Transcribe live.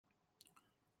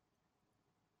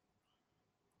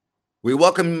We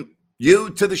welcome you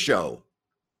to the show.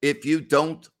 If you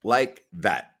don't like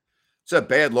that, it's a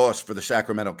bad loss for the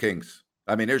Sacramento Kings.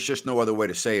 I mean, there's just no other way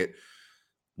to say it.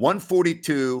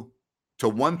 142 to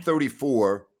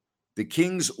 134, the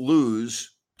Kings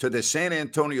lose to the San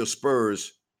Antonio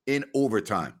Spurs in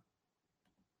overtime.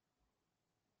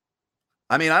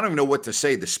 I mean, I don't even know what to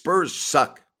say. The Spurs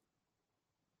suck.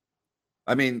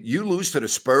 I mean, you lose to the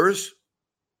Spurs.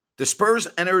 The Spurs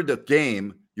entered the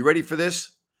game. You ready for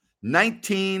this?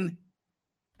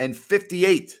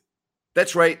 19-58.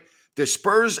 That's right. The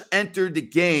Spurs entered the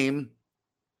game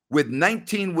with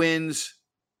 19 wins,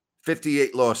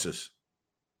 58 losses.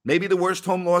 Maybe the worst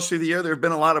home loss of the year. There have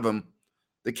been a lot of them.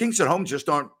 The Kings at home just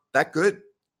aren't that good.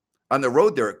 On the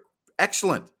road, they're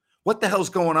excellent. What the hell's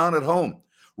going on at home?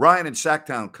 Ryan and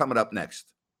Sacktown coming up next.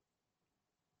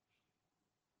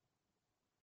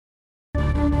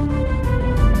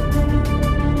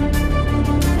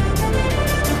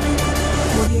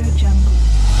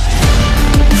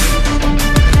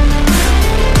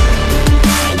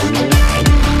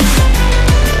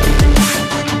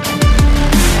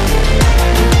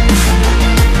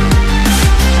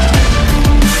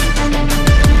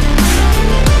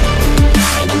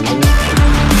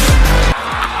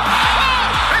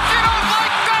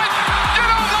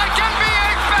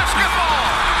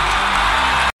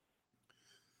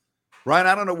 Ryan,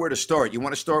 I don't know where to start. You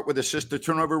want to start with assist to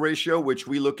turnover ratio, which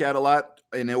we look at a lot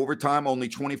in overtime, only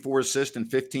 24 assists and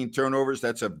 15 turnovers.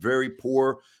 That's a very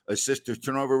poor assist to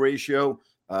turnover ratio.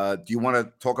 Do you want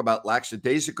to talk about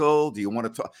lackadaisical? Do you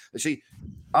want to talk? See,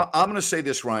 I'm going to say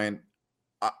this, Ryan.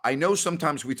 I know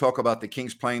sometimes we talk about the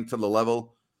Kings playing to the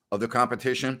level of the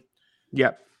competition.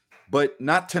 Yep. But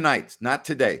not tonight, not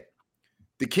today.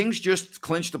 The Kings just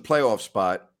clinched a playoff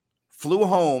spot, flew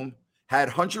home, had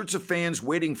hundreds of fans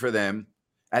waiting for them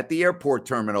at the airport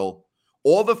terminal.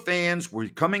 All the fans were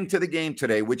coming to the game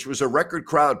today, which was a record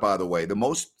crowd, by the way, the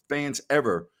most fans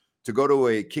ever to go to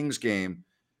a Kings game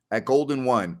at Golden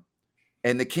One.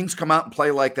 And the Kings come out and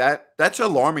play like that. That's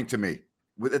alarming to me.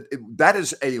 That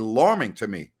is alarming to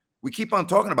me. We keep on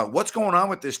talking about what's going on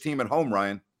with this team at home,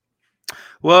 Ryan.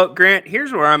 Well, Grant,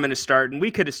 here's where I'm going to start. And we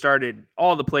could have started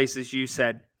all the places you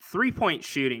said. 3-point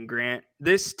shooting, Grant.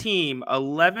 This team,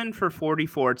 11 for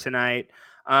 44 tonight.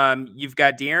 You've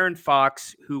got De'Aaron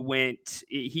Fox, who went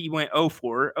 0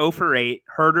 for 8.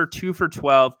 Herter, 2 for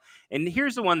 12. And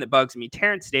here's the one that bugs me.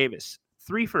 Terrence Davis,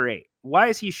 3 for 8. Why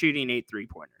is he shooting 8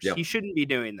 3-pointers? Yep. He shouldn't be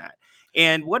doing that.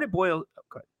 And what it boils...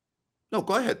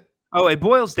 Go ahead. Oh, it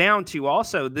boils down to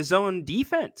also the zone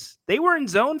defense. They were in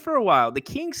zone for a while. The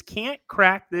Kings can't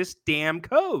crack this damn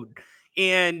code.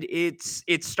 And it's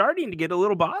starting to get a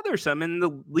little bothersome, and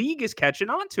the league is catching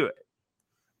on to it.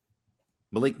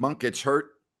 Malik Monk gets hurt,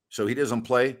 so he doesn't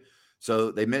play.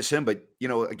 So they miss him. But,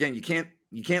 again, you can't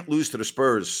lose to the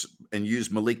Spurs and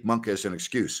use Malik Monk as an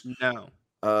excuse. No.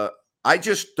 I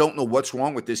just don't know what's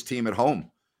wrong with this team at home.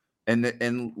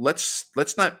 And let's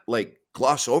not,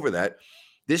 gloss over that.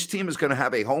 This team is going to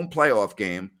have a home playoff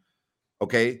game,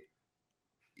 okay,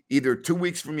 either 2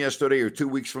 weeks from yesterday or 2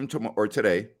 weeks from tomorrow or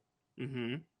today.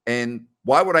 Mm-hmm. And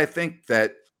why would I think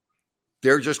that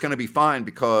they're just going to be fine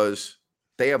because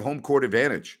they have home court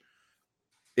advantage?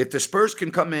 If the Spurs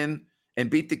can come in and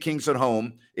beat the Kings at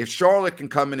home, if Charlotte can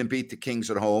come in and beat the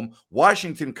Kings at home,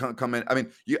 Washington can come in. I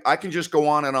mean, I can just go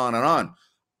on and on and on.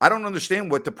 I don't understand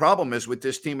what the problem is with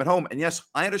this team at home. And yes,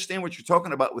 I understand what you're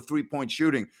talking about with 3-point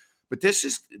shooting, but this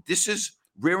is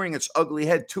rearing its ugly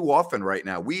head too often right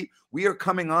now. We are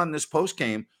coming on this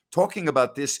postgame talking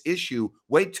about this issue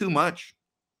way too much.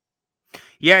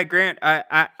 Yeah, Grant,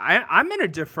 I'm going to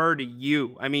defer to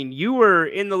you. I mean, you were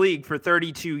in the league for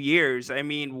 32 years. I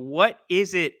mean, what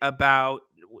is it about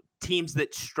teams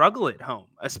that struggle at home,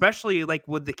 especially like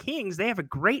with the Kings? They have a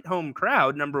great home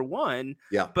crowd, number one.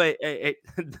 Yeah. But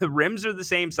the rims are the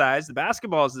same size. The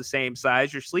basketball is the same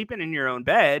size. You're sleeping in your own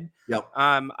bed. Yep.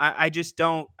 I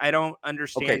don't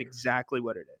understand exactly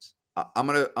what it is. I'm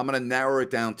gonna narrow it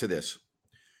down to this.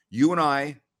 You and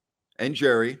I and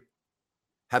Jerry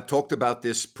have talked about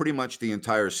this pretty much the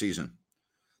entire season.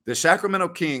 The Sacramento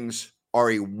Kings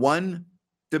are a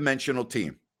one-dimensional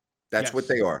team. That's what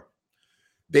they are.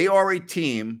 They are a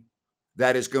team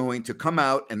that is going to come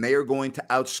out and they are going to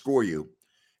outscore you.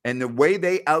 And the way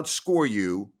they outscore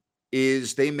you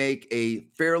is they make a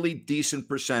fairly decent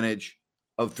percentage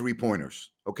of 3-pointers,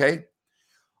 okay?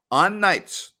 On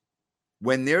nights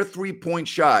when their 3-point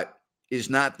shot is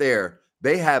not there,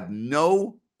 they have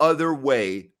no other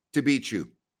way to beat you.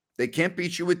 They can't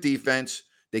beat you with defense.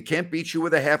 They can't beat you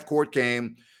with a half-court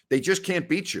game. They just can't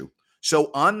beat you.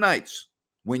 So on nights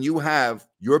when you have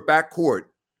your backcourt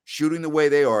shooting the way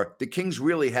they are, the Kings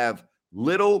really have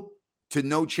little to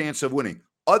no chance of winning.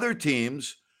 Other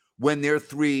teams, when their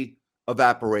 3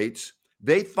 evaporates,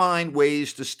 they find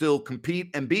ways to still compete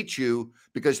and beat you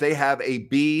because they have a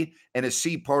B and a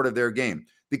C part of their game.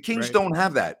 The Kings Right. don't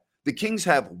have that. The Kings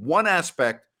have one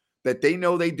aspect that they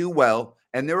know they do well,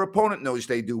 and their opponent knows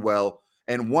they do well,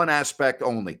 and one aspect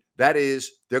only. That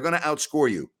is, they're going to outscore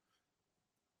you.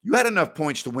 You had enough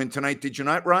points to win tonight, did you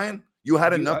not, Ryan? You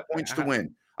had You enough points to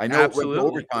win. I know it went to absolutely.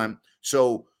 overtime.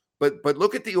 So, but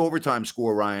look at the overtime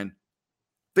score, Ryan.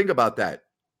 Think about that.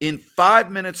 In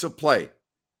 5 minutes of play,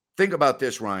 think about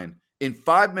this, Ryan. In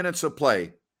 5 minutes of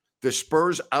play, the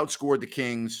Spurs outscored the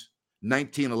Kings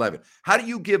 19-11. How do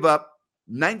you give up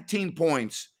 19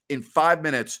 points in 5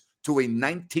 minutes to a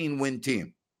 19-win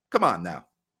team? Come on now.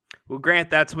 Well, Grant,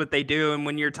 that's what they do. And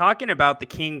when you're talking about the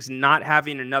Kings not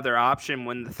having another option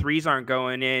when the threes aren't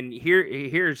going in,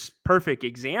 here's perfect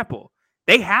example.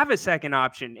 They have a second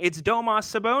option. It's Domas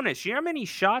Sabonis. You know how many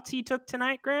shots he took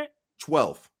tonight, Grant?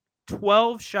 12.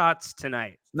 12 shots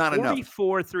tonight. Not enough.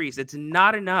 44 threes. It's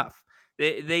not enough.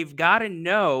 They've got to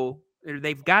know, or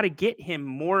they've got to get him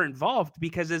more involved,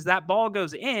 because as that ball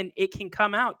goes in, it can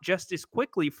come out just as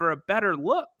quickly for a better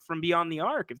look from beyond the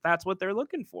arc if that's what they're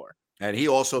looking for. And he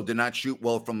also did not shoot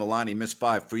well from the line. He missed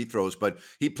 5 free throws, but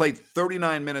he played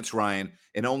 39 minutes, Ryan,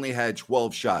 and only had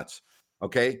 12 shots.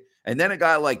 Okay. And then a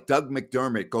guy like Doug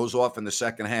McDermott goes off in the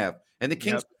second half, and the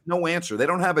Kings have no answer. They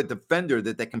don't have a defender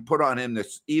that they can put on him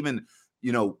that's even,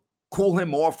 cool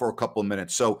him off for a couple of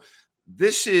minutes. So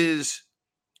this is,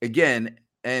 again,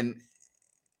 and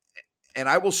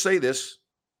I will say this,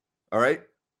 all right?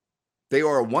 They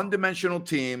are a one-dimensional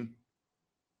team,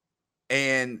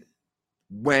 and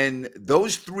when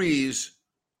those threes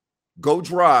go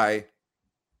dry,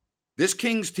 this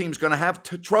Kings team's going to have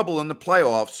trouble in the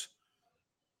playoffs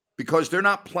because they're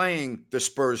not playing the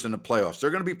Spurs in the playoffs. They're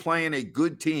going to be playing a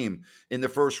good team in the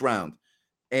first round.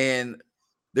 And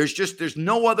there's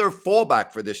no other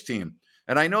fallback for this team.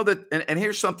 And I know that, and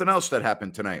here's something else that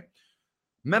happened tonight.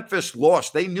 Memphis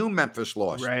lost. They knew Memphis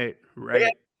lost. Right. They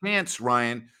had a chance,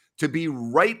 Ryan, to be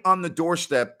right on the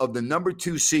doorstep of the number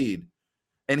 2 seed.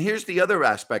 And here's the other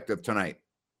aspect of tonight.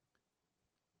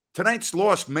 Tonight's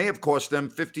loss may have cost them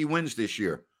 50 wins this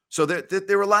year. So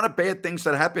there were a lot of bad things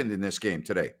that happened in this game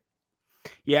today.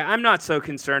 Yeah, I'm not so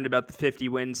concerned about the 50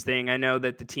 wins thing. I know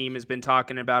that the team has been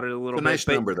talking about it a little bit. It's a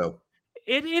nice number, though.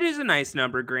 It is a nice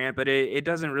number, Grant, but it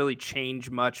doesn't really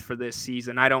change much for this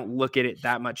season. I don't look at it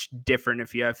that much different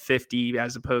if you have 50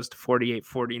 as opposed to 48,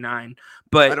 49.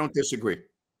 But I don't disagree.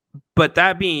 But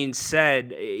that being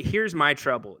said, here's my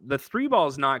trouble. The 3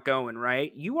 ball's not going,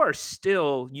 right? You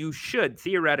should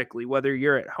theoretically, whether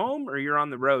you're at home or you're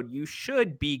on the road, you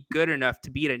should be good enough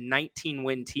to beat a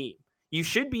 19-win team. You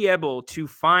should be able to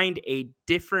find a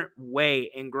different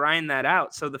way and grind that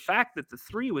out. So the fact that the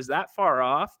 3 was that far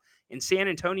off and San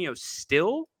Antonio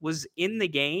still was in the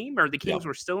game, or the Kings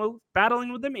were still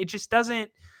battling with them, it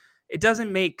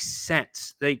doesn't make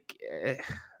sense.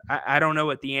 I don't know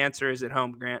what the answer is at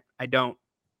home, Grant. I don't.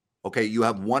 Okay, you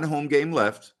have one home game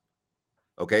left,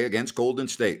 okay, against Golden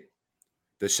State.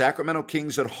 The Sacramento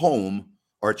Kings at home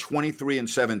are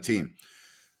 23-17.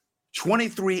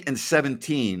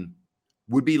 23-17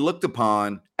 would be looked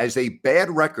upon as a bad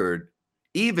record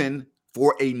even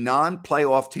for a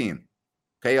non-playoff team.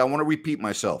 Okay, I want to repeat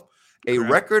myself. A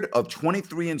Correct. record of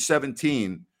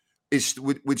 23-17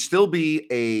 would still be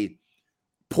a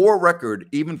poor record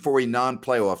even for a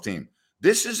non-playoff team.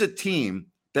 This is a team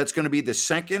that's going to be the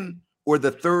 2nd or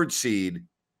the 3rd seed,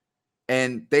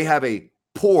 and they have a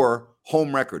poor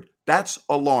home record. That's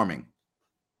alarming.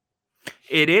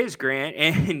 It is, Grant,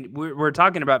 and we're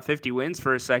talking about 50 wins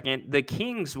for a second. The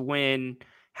Kings win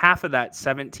half of that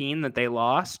 17 that they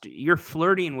lost. You're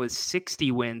flirting with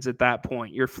 60 wins at that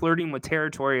point. You're flirting with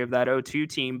territory of that 0-2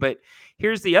 team. But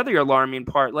here's the other alarming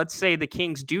part. Let's say the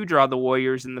Kings do draw the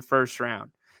Warriors in the first round.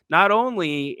 Not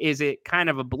only is it kind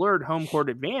of a blurred home court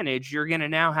advantage, you're going to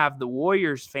now have the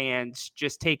Warriors fans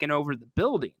just taking over the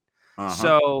building.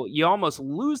 So you almost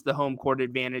lose the home court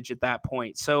advantage at that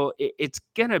point. So it's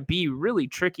going to be really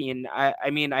tricky. And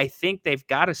I think they've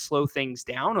got to slow things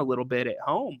down a little bit at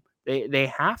home.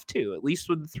 They have to, at least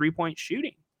with the 3-point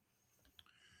shooting.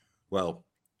 Well,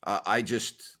 I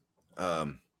just I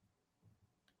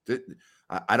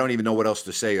don't even know what else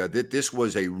to say. This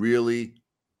was a really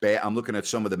bad. I'm looking at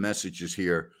some of the messages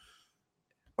here.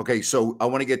 Okay, so I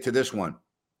want to get to this one.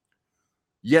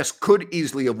 Yes, could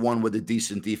easily have won with a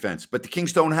decent defense, but the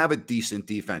Kings don't have a decent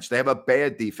defense. They have a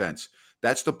bad defense.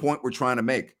 That's the point we're trying to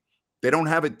make. They don't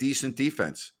have a decent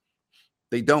defense.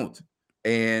 They don't.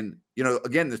 And,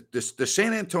 again, the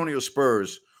San Antonio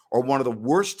Spurs are one of the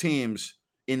worst teams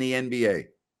in the NBA.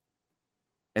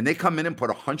 And they come in and put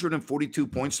 142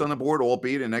 points on the board,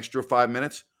 albeit an extra 5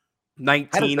 minutes. How does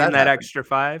 19 in that that happen? extra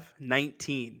 5.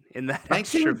 19 in that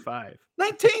extra 19. 5.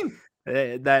 19.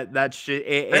 That's just,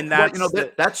 That's and what, you know, that's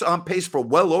the that's on pace for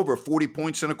well over 40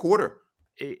 points in a quarter.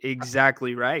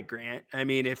 exactly right, Grant. I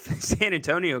mean, if San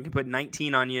Antonio can put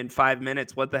 19 on you in 5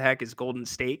 minutes, what the heck is Golden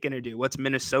State going to do? What's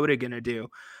Minnesota going to do?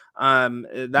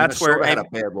 That's where Minnesota had a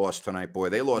bad loss tonight, boy.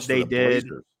 They lost to they the did.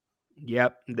 Blazers.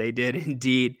 Yep, they did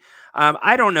indeed.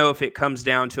 I don't know if it comes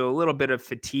down to a little bit of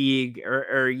fatigue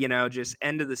or just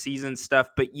end of the season stuff,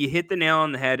 but you hit the nail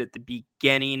on the head at the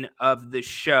beginning of the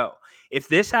show. If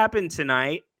this happened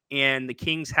tonight and the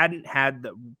Kings hadn't had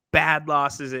the bad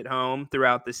losses at home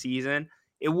throughout the season,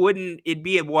 it'd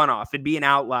be a one-off. It'd be an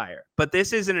outlier. But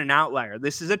this isn't an outlier.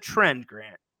 This is a trend,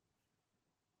 Grant.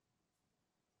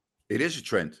 It is a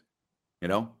trend, you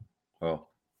know? Oh.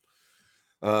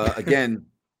 Again,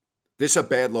 this is a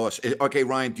bad loss. Okay,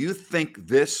 Ryan, do you think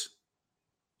this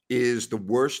is the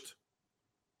worst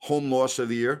home loss of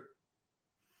the year?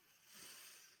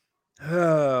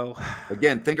 Oh.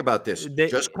 Again, think about this.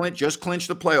 Just clinch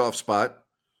the playoff spot.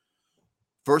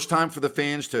 First time for the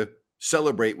fans to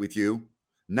celebrate with you.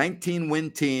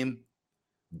 19-win team,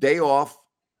 day off,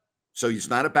 so it's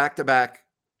not a back-to-back,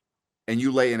 and you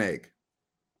lay an egg.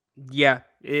 Yeah,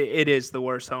 it is the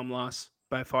worst home loss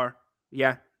by far.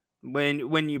 Yeah.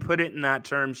 When you put it in that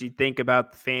terms, you think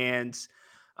about the fans,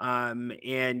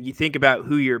 and you think about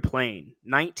who you're playing.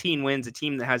 19 wins, a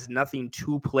team that has nothing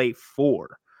to play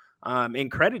for. And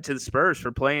credit to the Spurs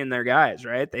for playing their guys,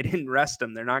 right? They didn't rest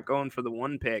them. They're not going for the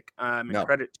one pick. And No.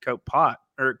 credit to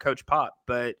Coach Pop.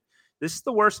 But this is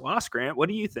the worst loss, Grant. What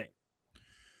do you think?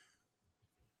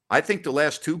 I think the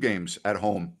last two games at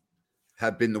home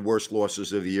have been the worst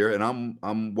losses of the year, and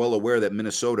I'm well aware that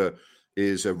Minnesota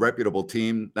is a reputable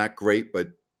team, not great, but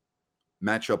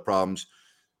matchup problems.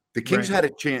 The Kings had a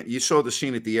chance. You saw the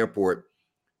scene at the airport.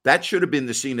 That should have been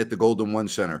the scene at the Golden One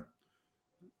Center.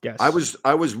 Yes. I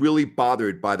was really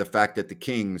bothered by the fact that the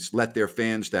Kings let their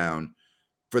fans down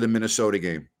for the Minnesota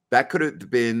game. That could have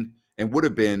been and would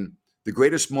have been the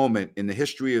greatest moment in the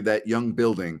history of that young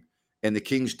building, and the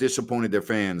Kings disappointed their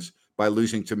fans by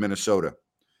losing to Minnesota.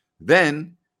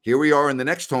 Then, here we are in the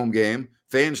next home game.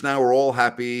 Fans now are all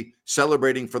happy,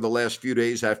 celebrating for the last few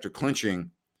days after clinching,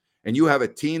 and you have a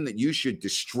team that you should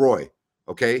destroy,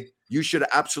 okay? You should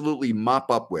absolutely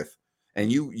mop up with.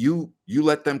 And you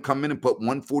let them come in and put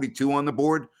 142 on the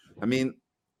board. I mean,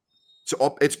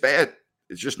 it's bad.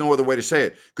 It's just no other way to say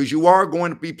it, because you are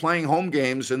going to be playing home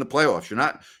games in the playoffs.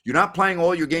 You're not playing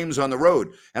all your games on the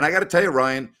road. And I got to tell you,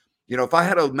 Ryan, if I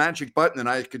had a magic button and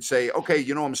I could say, okay,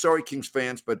 I'm sorry, Kings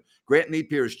fans, but Grant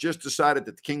Napier has just decided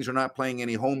that the Kings are not playing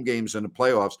any home games in the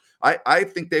playoffs, I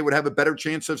think they would have a better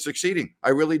chance of succeeding. I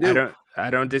really do. I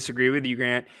don't disagree with you,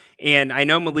 Grant. And I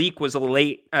know Malik was a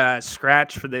late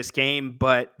scratch for this game,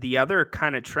 but the other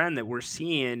kind of trend that we're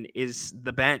seeing is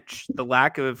the bench, the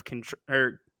lack of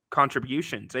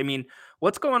contributions. I mean,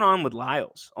 what's going on with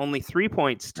Lyles? Only 3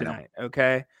 points tonight,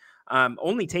 okay?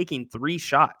 Only taking 3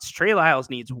 shots. Trey Lyles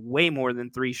needs way more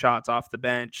than 3 shots off the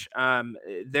bench.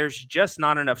 There's just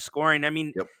not enough scoring. I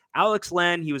mean, Alex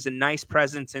Len, he was a nice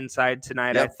presence inside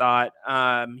tonight, I thought.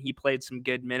 He played some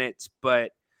good minutes,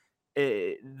 but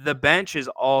the bench is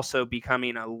also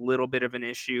becoming a little bit of an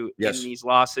issue in these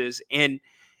losses. And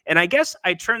I guess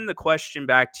I turn the question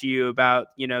back to you about,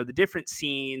 the different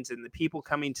scenes and the people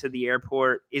coming to the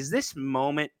airport. Is this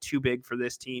moment too big for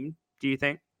this team, do you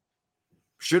think?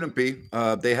 Shouldn't be.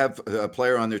 They have a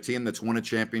player on their team that's won a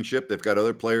championship. They've got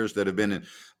other players that have been in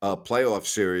playoff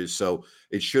series, so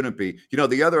it shouldn't be.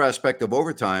 The other aspect of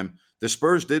overtime, the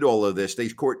Spurs did all of this. They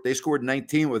scored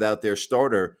 19 without their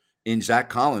starter in Zach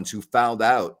Collins, who fouled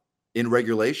out in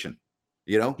regulation.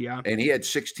 And he had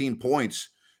 16 points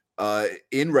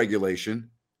in regulation,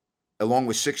 along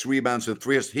with 6 rebounds and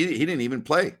 3 assists. He didn't even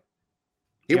play.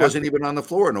 He wasn't even on the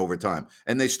floor in overtime,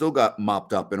 and they still got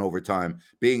mopped up in overtime,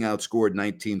 being outscored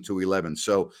 19-11.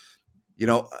 So,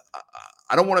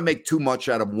 I don't want to make too much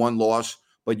out of one loss,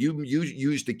 but you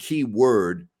used the key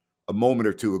word a moment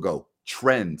or two ago,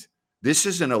 trend. This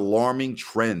is an alarming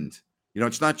trend.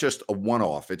 It's not just a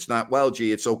one-off. It's not, well,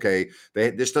 gee, it's okay.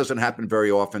 This doesn't happen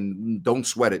very often. Don't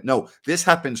sweat it. No, this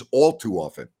happens all too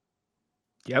often.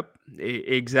 Yep,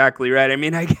 exactly right. I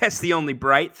mean, I guess the only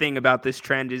bright thing about this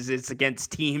trend is it's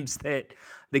against teams that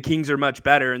the Kings are much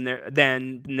better, and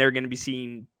they're going to be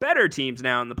seeing better teams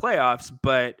now in the playoffs.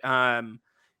 But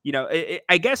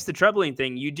I guess the troubling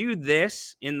thing, you do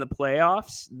this in the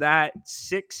playoffs, that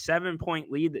 6-7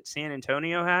 point lead that San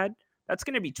Antonio had, that's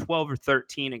going to be 12 or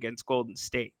 13 against Golden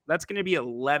State. That's going to be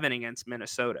 11 against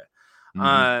Minnesota.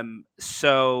 Hmm.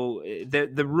 So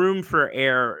the room for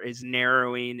error is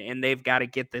narrowing, and they've got to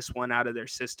get this one out of their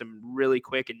system really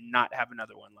quick and not have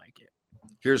another one like it.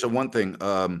 Here's the one thing.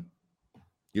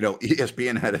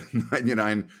 ESPN had a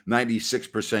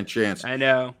 96% chance. I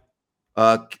know.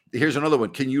 Here's another one.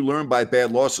 Can you learn by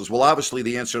bad losses? Well, obviously,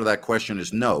 the answer to that question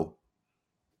is no.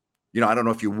 I don't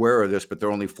know if you're aware of this, but there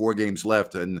are only 4 games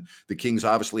left, and the Kings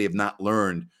obviously have not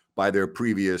learned by their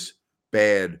previous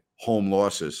bad home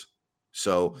losses.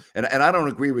 So, and I don't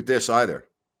agree with this either.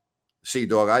 See,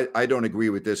 dog, I don't agree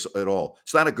with this at all.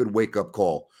 It's not a good wake up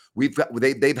call.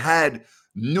 They've had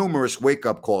numerous wake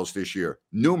up calls this year.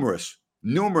 Numerous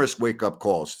wake up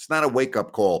calls. It's not a wake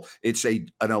up call. It's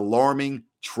an alarming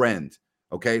trend.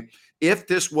 Okay, if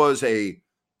this was a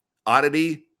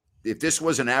oddity, if this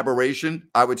was an aberration,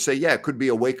 I would say, yeah, it could be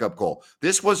a wake-up call.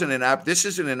 This isn't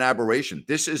an aberration.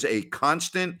 This is a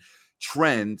constant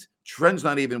trend. Trend's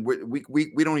not even,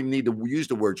 we don't even need to use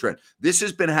the word trend. This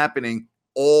has been happening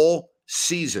all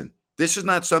season. This is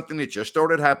not something that just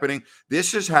started happening.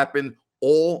 This has happened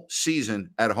all season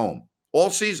at home.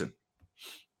 All season.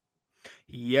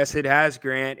 Yes, it has,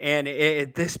 Grant. And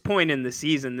at this point in the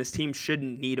season, this team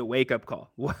shouldn't need a wake-up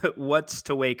call. What's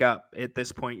to wake up at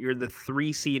this point? You're the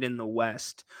 3 seed in the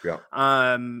West. Yeah.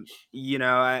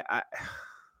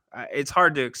 It's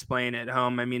hard to explain at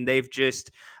home. I mean,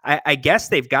 I guess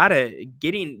they've got to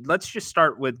let's just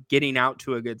start with getting out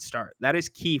to a good start. That is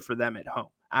key for them at home.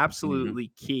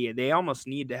 Absolutely key. They almost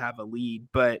need to have a lead,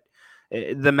 but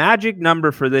the magic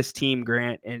number for this team,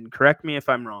 Grant, and correct me if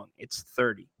I'm wrong, it's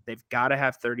 30. They've got to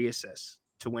have 30 assists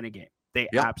to win a game. They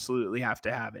absolutely have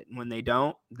to have it. And when they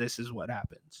don't, this is what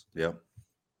happens. Yeah.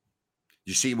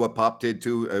 You see what Pop did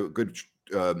too? A good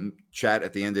chat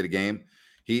at the end of the game.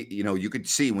 You could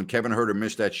see when Kevin Huerter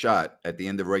missed that shot at the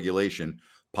end of regulation,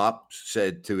 Pop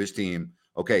said to his team,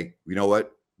 okay, you know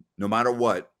what? No matter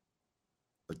what,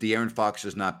 but De'Aaron Fox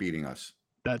is not beating us.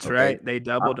 That's right. They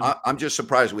doubled him. I'm just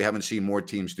surprised we haven't seen more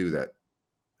teams do that.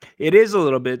 It is a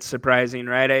little bit surprising,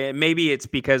 right? Maybe it's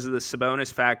because of the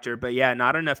Sabonis factor, but yeah,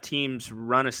 not enough teams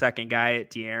run a second guy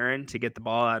at De'Aaron to get the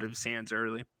ball out of his hands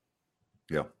early.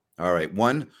 Yeah. All right.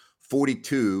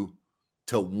 142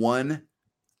 to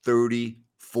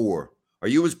 134. Are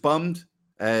you as bummed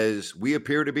as we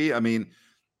appear to be? I mean,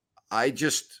 I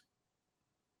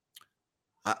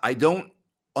don't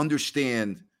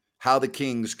understand how the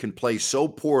Kings can play so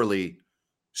poorly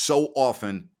so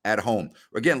often at home.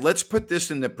 Again, let's put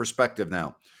this into perspective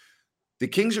now. The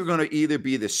Kings are going to either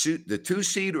be the 2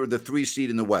 seed or the 3 seed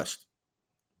in the West.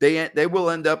 They will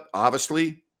end up,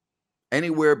 obviously,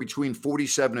 anywhere between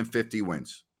 47 and 50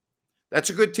 wins. That's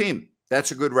a good team.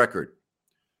 That's a good record.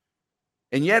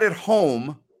 And yet at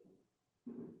home,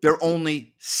 they're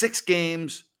only 6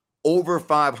 games over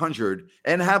 500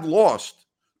 and have lost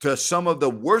to some of the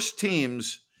worst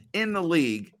teams in the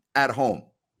league at home.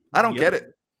 I don't get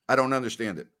it. I don't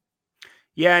understand it.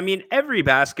 Yeah, I mean, every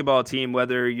basketball team,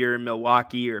 whether you're in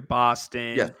Milwaukee or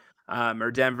Boston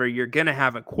or Denver, you're going to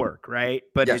have a quirk, right?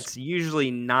 But it's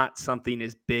usually not something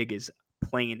as big as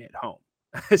playing at home,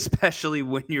 especially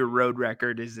when your road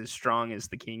record is as strong as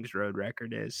the Kings' road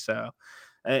record is. So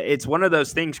it's one of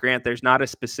those things, Grant. There's not a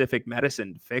specific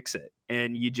medicine to fix it.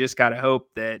 And you just got to hope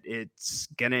that it's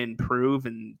going to improve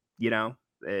and,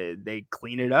 they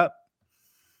clean it up.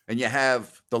 And you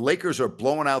have the Lakers are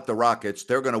blowing out the Rockets.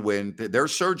 They're going to win. They're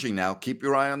surging now. Keep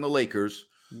your eye on the Lakers.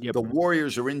 Yep. The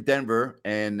Warriors are in Denver,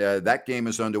 and that game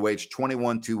is underway. It's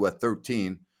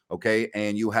 21-13. Okay,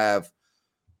 and you have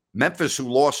Memphis who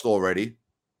lost already.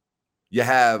 You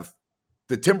have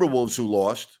the Timberwolves who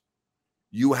lost.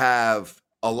 You have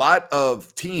a lot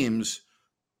of teams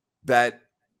that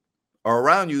are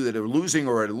around you that are losing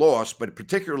or are lost, but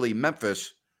particularly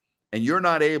Memphis, and you're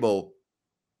not able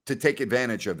to take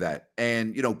advantage of that.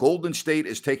 And, Golden State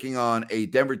is taking on a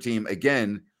Denver team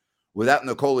again without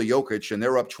Nikola Jokic, and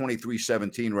they're up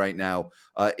 23-17 right now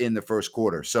in the first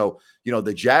quarter. So,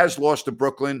 the Jazz lost to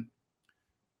Brooklyn.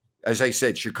 As I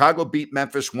said, Chicago beat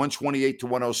Memphis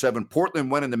 128-107.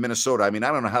 Portland went into Minnesota. I mean,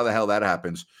 I don't know how the hell that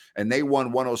happens. And they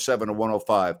won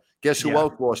 107-105. Guess who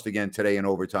else lost again today in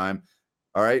overtime?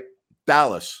 All right,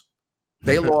 Dallas.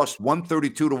 They lost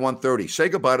 132-130. Say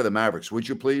goodbye to the Mavericks, would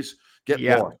you please? Get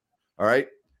lost. All right.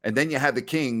 And then you have the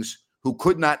Kings who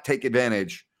could not take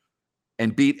advantage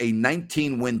and beat a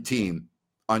 19-win team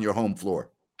on your home floor.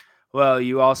 Well,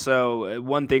 you also,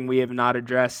 one thing we have not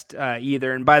addressed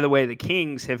either, and by the way, the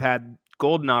Kings have had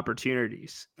golden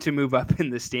opportunities to move up in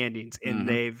the standings, and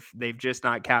they've just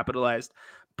not capitalized.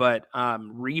 But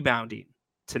rebounding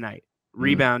tonight,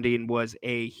 rebounding was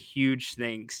a huge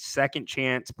thing. Second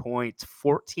chance points,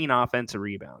 14 offensive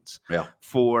rebounds Yeah.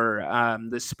 for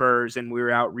the Spurs, and we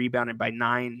were out rebounded by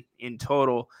 9 in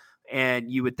total.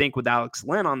 And you would think with Alex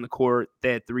Len on the court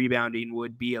that the rebounding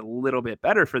would be a little bit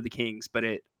better for the Kings, but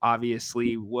it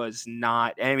obviously was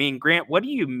not. I mean, Grant, what do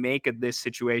you make of this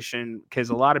situation? Because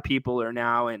a lot of people are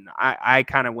now, and I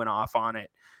kind of went off on it.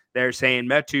 They're saying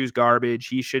Metu's garbage.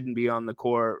 He shouldn't be on the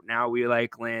court. Now we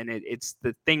like Lynn. It's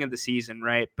the thing of the season,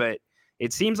 right? But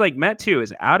it seems like Metu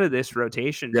is out of this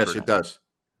rotation. Yes, it does.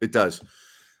 It does.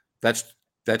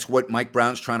 That's what Mike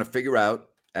Brown's trying to figure out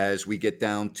as we get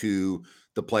down to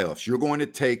the playoffs. You're going to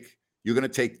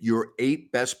take your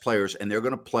 8 best players, and they're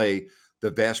going to play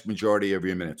the vast majority of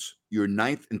your minutes. Your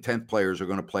 9th and 10th players are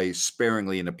going to play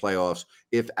sparingly in the playoffs,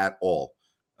 if at all.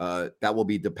 That will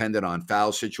be dependent on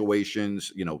foul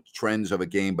situations, trends of a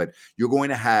game, but you're going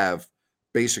to have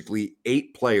basically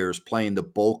 8 players playing the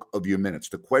bulk of your minutes.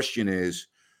 The question is,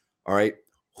 all right,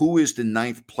 who is the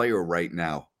 9th player right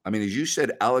now? I mean, as you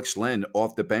said, Alex Len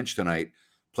off the bench tonight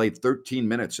played 13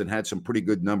 minutes and had some pretty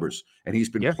good numbers. And he's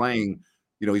been playing,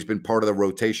 he's been part of the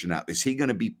rotation now. Is he going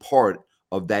to be part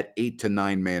of that 8 to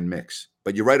 9 man mix?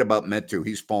 But you're right about Metu.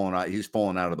 He's fallen out. He's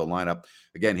fallen out of the lineup.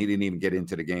 Again, he didn't even get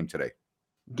into the game today.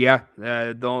 Yeah,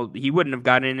 though he wouldn't have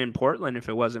gotten in Portland if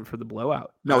it wasn't for the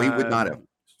blowout. No, he would not have.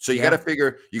 So you got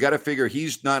to figure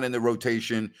he's not in the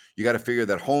rotation. You got to figure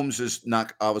that Holmes is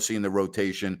not obviously in the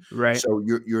rotation. Right. So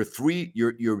your three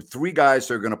guys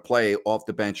that are going to play off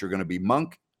the bench are going to be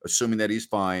Monk, assuming that he's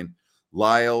fine,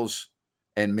 Lyles,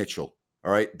 and Mitchell.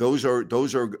 All right. Those are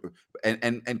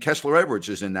and Kessler Edwards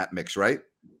is in that mix, right?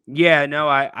 Yeah, no,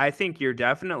 I think you're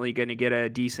definitely going to get a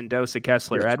decent dose of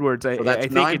Kessler Edwards. So that's I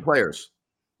think 9 players.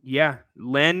 Yeah,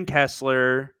 Len,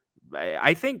 Kessler.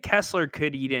 I think Kessler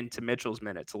could eat into Mitchell's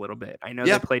minutes a little bit. I know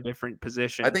they play different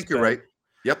positions. I think you're right.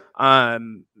 Yep.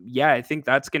 Yeah, I think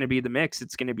that's going to be the mix.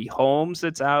 It's going to be Holmes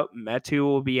that's out, Metu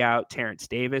will be out, Terrence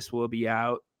Davis will be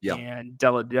out, and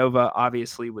Deladova,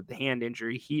 obviously with the hand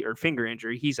injury, finger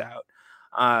injury, he's out.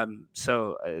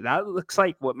 So that looks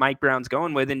like what Mike Brown's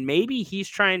going with, and maybe he's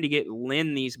trying to get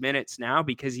Lynn these minutes now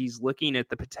because he's looking at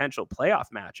the potential playoff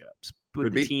matchups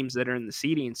with the teams that are in the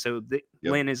seeding. So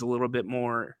Lynn is a little bit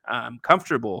more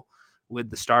comfortable with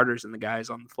the starters and the guys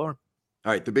on the floor.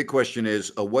 All right. The big question is,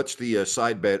 what's the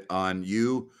side bet on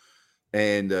you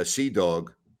and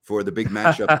Sea-Dog for the big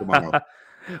matchup tomorrow?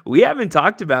 We haven't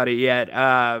talked about it yet.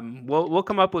 We'll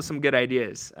come up with some good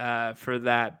ideas for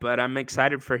that. But I'm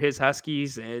excited for his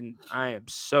Huskies, and I am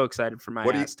so excited for my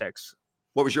Aztecs.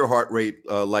 What was your heart rate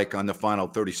like on the final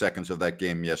 30 seconds of that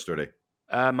game yesterday?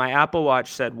 My Apple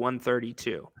Watch said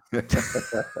 132.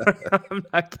 I'm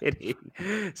not kidding.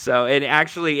 So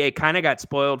it kind of got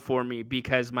spoiled for me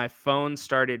because my phone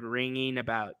started ringing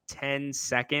about 10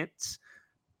 seconds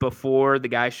before the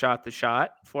guy shot the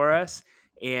shot for us.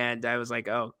 And I was like,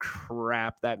 oh,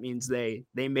 crap. That means they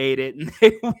made it and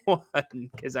they won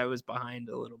because I was behind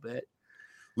a little bit.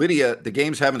 Lydia, the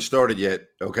games haven't started yet,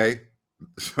 okay?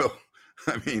 So,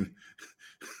 I mean,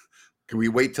 can we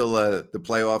wait till the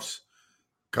playoffs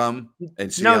come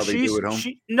and see how they do at home?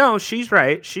 She's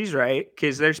right. She's right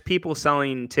because there's people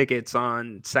selling tickets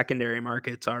on secondary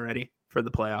markets already for the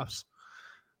playoffs.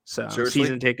 So seriously?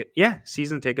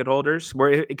 season ticket holders,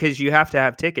 because you have to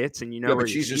have tickets, and but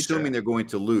she's assuming they're going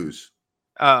to lose.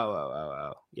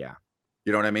 Oh, yeah.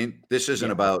 You know what I mean? This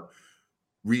isn't about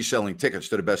reselling tickets,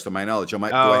 to the best of my knowledge. Do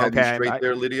I have you straight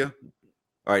there, Lydia?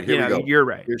 All right, here we go. You're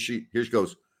right. Here she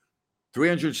goes.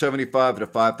 375 to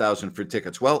 5,000 for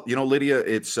tickets. Well, Lydia,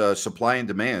 it's supply and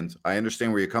demand. I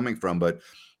understand where you're coming from, but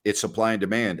it's supply and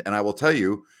demand. And I will tell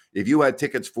you, if you had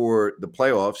tickets for the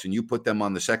playoffs and you put them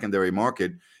on the secondary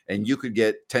market and you could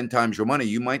get 10 times your money,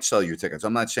 you might sell your tickets.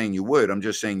 I'm not saying you would. I'm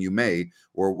just saying you may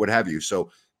or what have you.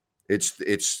 So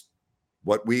it's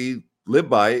what we live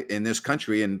by in this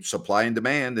country, and supply and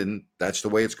demand, and that's the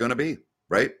way it's going to be,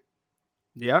 right?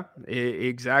 Yeah,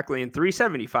 exactly. And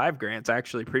 375 Grant's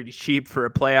actually pretty cheap for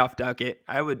a playoff ducat.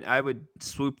 I would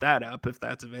swoop that up if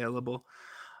that's available.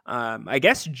 I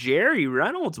guess Jerry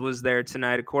Reynolds was there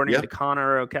tonight, according to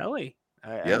Connor O'Kelly.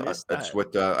 That's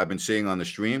what I've been seeing on the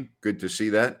stream. Good to see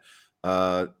that.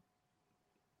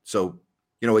 So,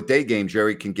 a day game,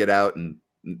 Jerry can get out and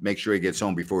make sure he gets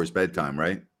home before his bedtime,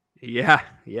 right? Yeah.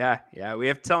 We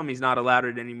have to tell him he's not allowed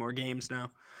at any more games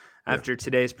now after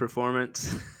today's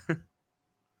performance.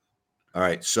 All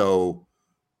right, so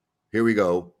here we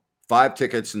go. 5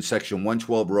 tickets in section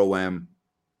 112 row M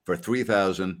for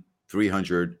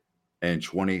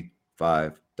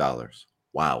 $3,325.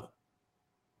 Wow.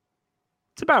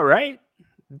 It's about right.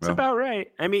 It's about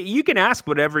right. I mean, you can ask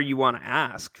whatever you want to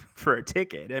ask for a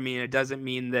ticket. I mean, it doesn't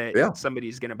mean that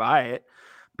somebody's going to buy it.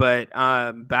 But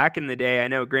back in the day, I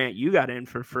know, Grant, you got in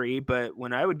for free. But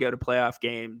when I would go to playoff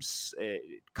games,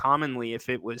 commonly, if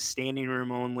it was standing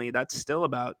room only, that's still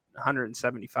about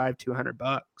 $175,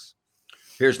 $200.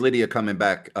 Here's Lydia coming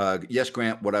back. Yes,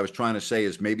 Grant, what I was trying to say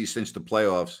is maybe since the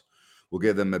playoffs, we'll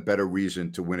give them a better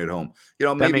reason to win at home.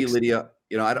 Maybe Lydia,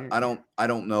 I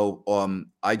don't know.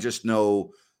 I just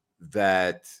know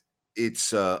that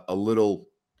it's a little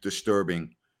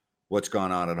disturbing what's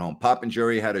gone on at home. Pop and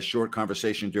Jerry had a short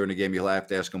conversation during the game. You'll have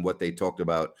to ask him what they talked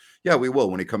about. Yeah, we will.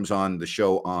 When he comes on the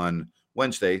show on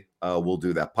Wednesday, we'll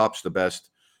do that. Pop's the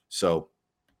best. So,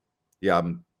 yeah,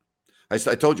 I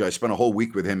told you I spent a whole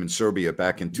week with him in Serbia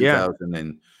back in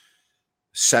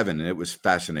 2007, and it was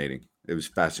fascinating. It was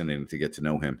fascinating to get to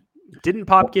know him. Didn't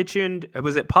Pop get you in?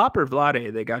 Was it Pop or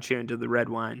Vlade that got you into the red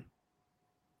wine?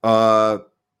 I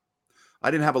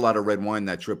didn't have a lot of red wine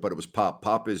that trip, but it was Pop.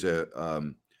 Pop is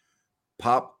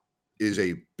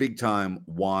a big time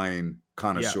wine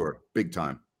connoisseur. Big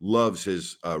time. Loves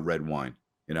his red wine.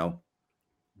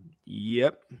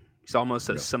 Yep. He's almost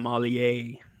a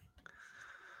sommelier.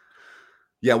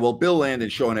 Yeah, well, Bill Land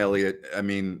and Sean Elliott, I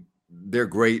mean, they're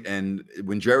great. And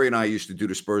when Jerry and I used to do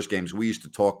the Spurs games, we used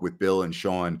to talk with Bill and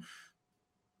Sean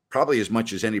probably as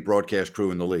much as any broadcast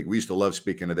crew in the league. We used to love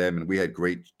speaking to them, and we had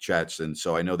great chats. And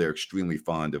so I know they're extremely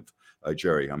fond of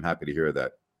Jerry. I'm happy to hear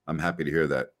that.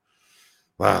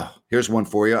 Wow. Here's one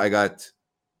for you. I got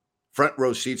front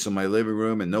row seats in my living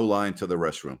room and no line to the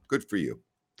restroom. Good for you.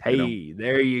 Hey,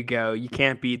 there you go. You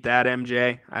can't beat that,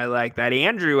 MJ. I like that.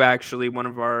 Andrew, actually, one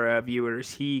of our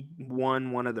viewers, he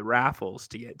won one of the raffles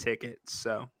to get tickets.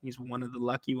 So he's one of the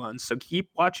lucky ones. So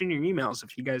keep watching your emails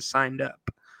if you guys signed up.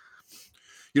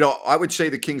 I would say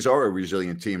the Kings are a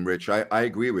resilient team, Rich. I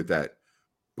agree with that.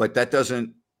 But that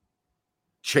doesn't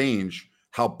change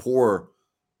how poor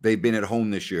they've been at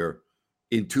home this year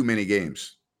in too many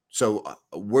games. So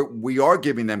we are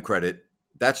giving them credit.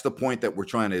 That's the point that we're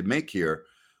trying to make here.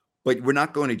 But we're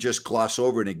not going to just gloss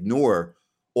over and ignore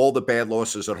all the bad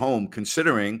losses at home,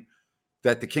 considering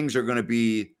that the Kings are going to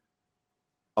be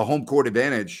a home court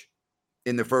advantage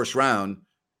in the first round.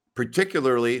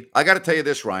 Particularly, I got to tell you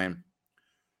this, Ryan.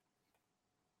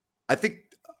 I think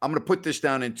I'm going to put this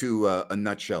down into a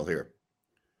nutshell here.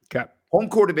 Okay. Home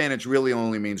court advantage really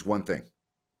only means one thing.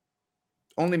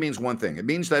 It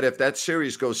means that if that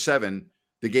series goes 7,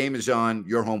 the game is on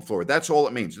your home floor. That's all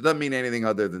it means. It doesn't mean anything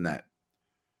other than that.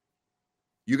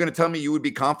 You're going to tell me you would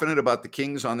be confident about the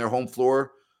Kings on their home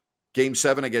floor, game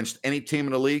 7 against any team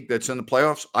in the league that's in the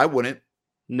playoffs? I wouldn't.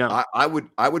 No. I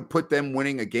would put them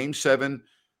winning a game 7.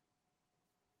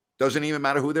 Doesn't even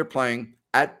matter who they're playing,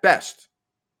 at best,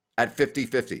 at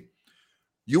 50-50.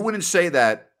 You wouldn't say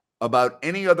that about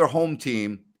any other home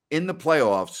team in the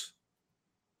playoffs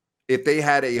if they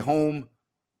had a home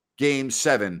game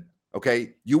 7,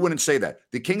 okay? You wouldn't say that.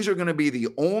 The Kings are going to be the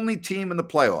only team in the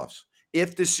playoffs,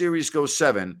 if the series goes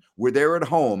 7, where they're at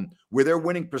home, where their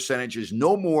winning percentage is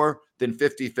no more than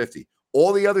 50-50.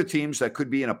 All the other teams that could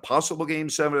be in a possible game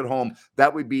 7 at home,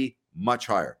 that would be much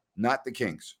higher, not the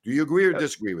Kings. Do you agree or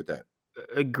disagree with that?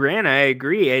 Grant, I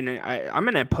agree. And I'm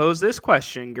going to pose this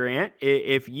question, Grant.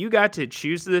 If you got to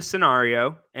choose this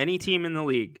scenario, any team in the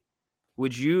league,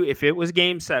 would you, if it was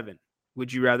game 7,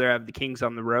 would you rather have the Kings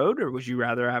on the road or would you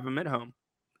rather have them at home?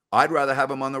 I'd rather have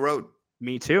them on the road.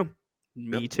 Me too.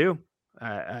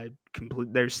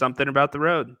 There's something about the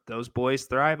road. Those boys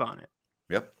thrive on it.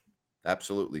 Yep,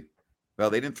 absolutely. Well,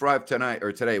 they didn't thrive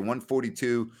today,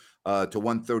 142 to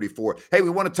 134. Hey, we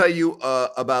want to tell you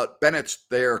about Bennett's.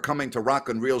 They are coming to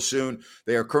Rockland real soon.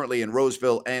 They are currently in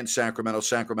Roseville and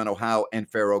Sacramento, Howe, and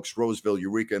Fair Oaks, Roseville,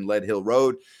 Eureka, and Lead Hill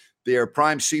Road. Their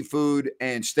prime seafood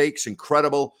and steaks,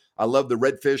 incredible. I love the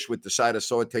redfish with the side of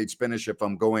sauteed spinach if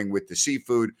I'm going with the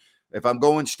seafood. If I'm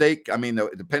going steak, I mean,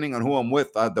 depending on who I'm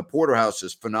with, the porterhouse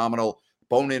is phenomenal.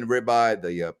 Bone-in ribeye,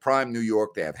 the prime New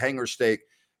York. They have hanger steak.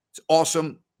 It's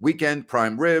awesome. Weekend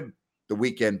prime rib, the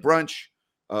weekend brunch.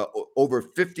 Over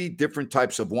 50 different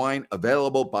types of wine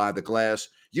available by the glass.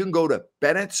 You can go to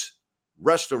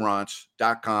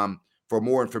Bennett'sRestaurants.com for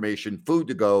more information. Food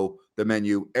to go, the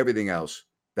menu, everything else.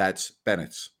 That's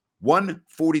Bennett's.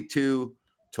 142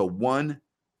 to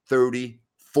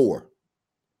 134.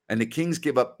 And the Kings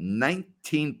give up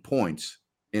 19 points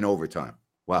in overtime.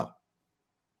 Wow.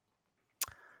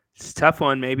 It's a tough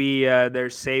one. Maybe they're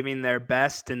saving their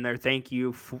best and their thank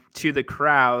you to the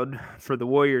crowd for the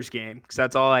Warriors game, because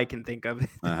that's all I can think of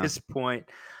at this point.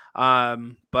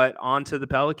 But on to the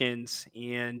Pelicans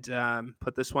and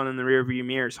put this one in the rearview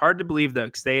mirror. It's hard to believe, though,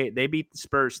 because they beat the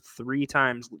Spurs 3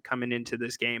 times coming into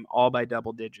this game, all by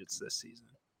double digits this season.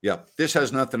 Yeah, this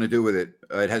has nothing to do with it.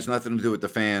 It has nothing to do with the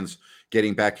fans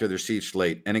getting back to their seats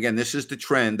late. And again, this is the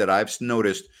trend that I've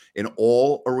noticed in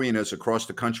all arenas across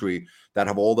the country that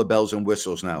have all the bells and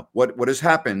whistles now. What has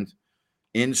happened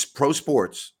in pro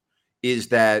sports is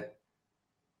that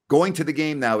going to a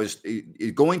game now is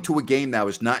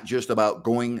not just about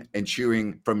going and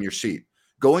cheering from your seat.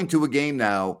 Going to a game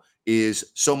now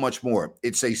is so much more.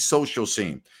 It's a social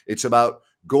scene. It's about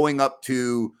going up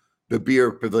to the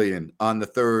beer pavilion on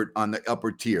the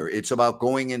upper tier. It's about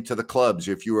going into the clubs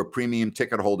if you're a premium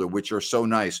ticket holder, which are so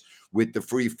nice with the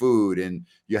free food and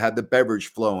you have the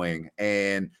beverage flowing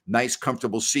and nice,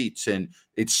 comfortable seats, and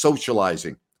it's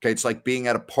socializing. Okay. It's like being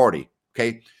at a party.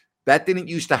 Okay. That didn't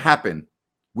used to happen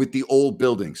with the old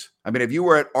buildings. I mean, if you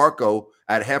were at Arco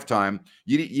at halftime,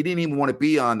 you didn't even want to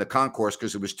be on the concourse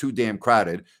because it was too damn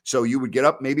crowded. So you would get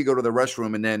up, maybe go to the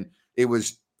restroom, and then it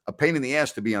was a pain in the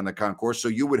ass to be on the concourse, so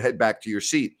you would head back to your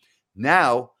seat.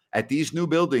 Now, at these new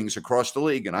buildings across the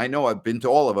league, and I know I've been to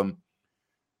all of them,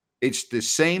 it's the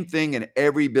same thing in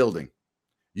every building.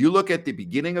 You look at the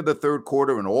beginning of the third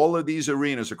quarter in all of these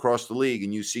arenas across the league,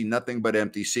 and you see nothing but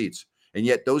empty seats. And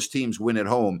yet those teams win at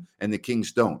home, and the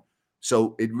Kings don't.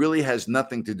 So it really has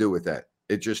nothing to do with that.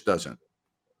 It just doesn't.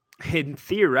 And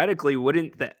theoretically,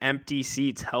 wouldn't the empty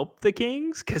seats help the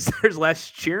Kings? Because there's less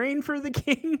cheering for the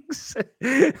Kings.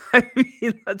 I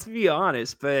mean, let's be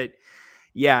honest. But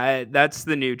yeah, that's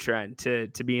the new trend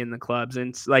to be in the clubs.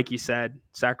 And like you said,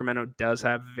 Sacramento does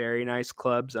have very nice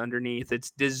clubs underneath. It's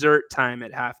dessert time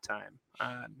at halftime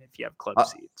if you have club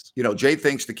seats. Jay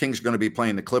thinks the Kings are going to be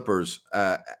playing the Clippers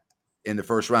in the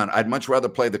first round. I'd much rather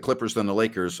play the Clippers than the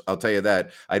Lakers. I'll tell you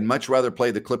that. I'd much rather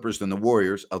play the Clippers than the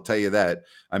Warriors. I'll tell you that.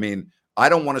 I mean, I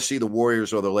don't want to see the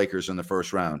Warriors or the Lakers in the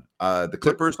first round. The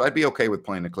Clippers, I'd be okay with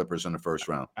playing the Clippers in the first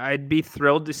round. I'd be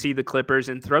thrilled to see the Clippers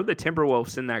and throw the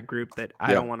Timberwolves in that group that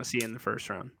I don't want to see in the first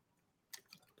round.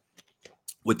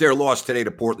 With their loss today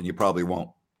to Portland, you probably won't.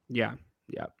 Yeah.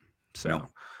 So. No.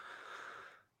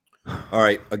 All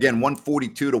right. Again,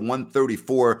 142 to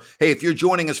 134. Hey, if you're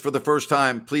joining us for the first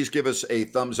time, please give us a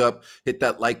thumbs up, hit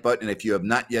that like button. If you have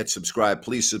not yet subscribed,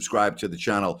 please subscribe to the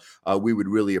channel. We would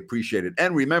really appreciate it.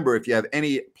 And remember, if you have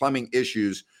any plumbing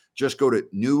issues, just go to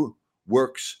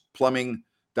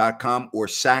newworksplumbing.com or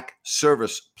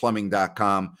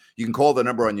sacserviceplumbing.com. You can call the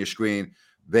number on your screen.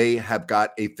 They have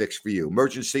got a fix for you.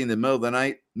 Emergency in the middle of the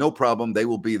night, no problem. They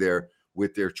will be there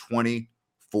with their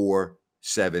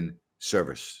 24/7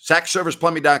 service.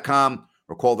 SacServicePlumbing.com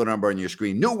or call the number on your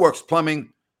screen. New Works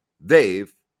Plumbing,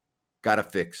 they've got a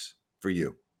fix for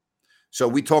you. So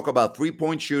we talk about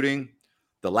three-point shooting,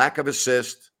 the lack of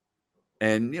assist,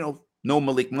 and, no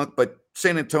Malik Monk, but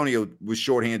San Antonio was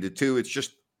shorthanded too. It's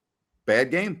just bad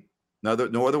game. No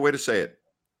other way to say it.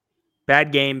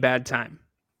 Bad game, bad time.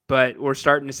 But we're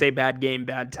starting to say bad game,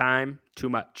 bad time too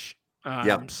much.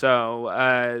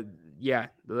 So,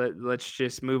 let's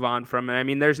just move on from it. I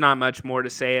mean, there's not much more to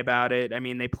say about it. I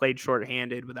mean, they played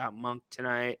shorthanded without Monk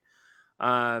tonight.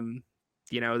 The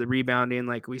rebounding,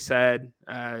 like we said,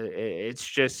 it's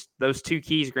just those two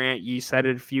keys, Grant. You said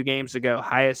it a few games ago,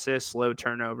 high assists, low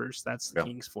turnovers. That's the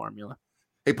Kings formula.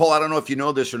 Hey, Paul, I don't know if you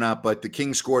know this or not, but the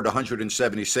Kings scored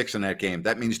 176 in that game.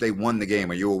 That means they won the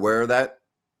game. Are you aware of that?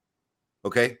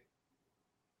 Okay.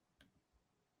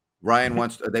 Ryan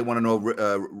they want to know,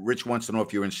 Rich wants to know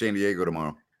if you're in San Diego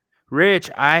tomorrow. Rich,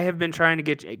 I have been trying to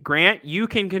get Grant. You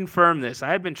can confirm this.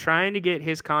 I have been trying to get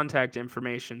his contact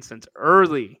information since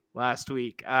early last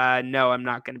week. No, I'm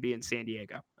not going to be in San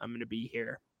Diego. I'm going to be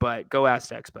here, but go ask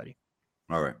Dex, buddy.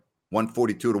 All right.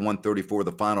 142 to 134,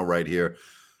 the final right here.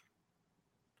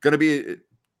 Going to be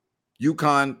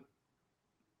UConn.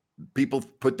 People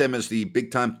put them as the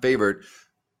big time favorite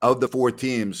of the four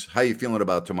teams. How are you feeling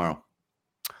about tomorrow?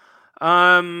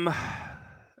 I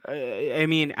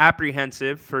mean,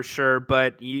 apprehensive for sure,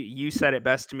 but you said it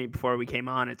best to me before we came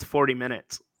on. It's 40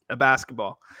 minutes of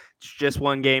basketball. It's just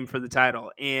one game for the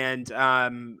title. And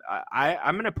I'm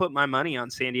going to put my money on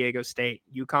San Diego State.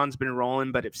 UConn's been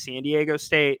rolling, but if San Diego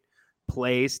State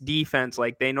plays defense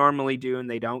like they normally do and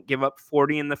they don't give up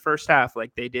 40 in the first half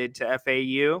like they did to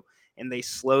FAU, and they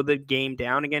slow the game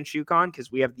down against UConn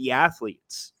because we have the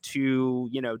athletes to,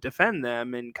 defend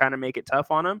them and kind of make it tough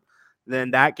on them,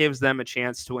 then that gives them a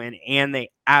chance to win. And they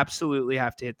absolutely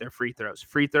have to hit their free throws.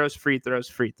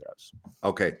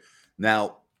 Okay.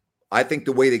 Now, I think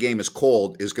the way the game is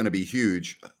called is going to be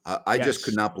huge. I just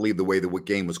could not believe the way the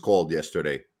game was called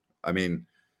yesterday. I mean,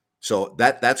 So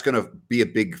that's going to be a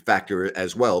big factor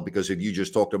as well, because if you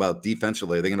just talked about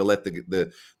defensively, are they going to let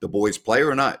the boys play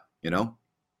or not?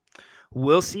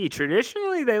 We'll see.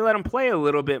 Traditionally, they let them play a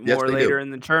little bit Yes, more they do. later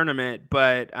in the tournament,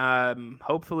 but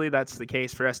hopefully that's the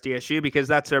case for SDSU because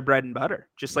that's their bread and butter.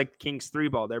 Just like the Kings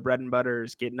 3-ball, their bread and butter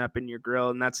is getting up in your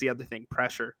grill, and that's the other thing,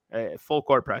 pressure, full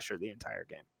court pressure the entire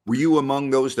game. Were you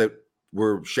among those that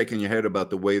were shaking your head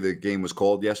about the way the game was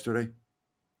called yesterday?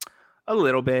 A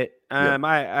little bit.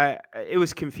 Yeah, It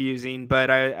was confusing, but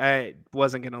I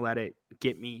wasn't going to let it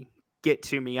get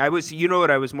to me. I was,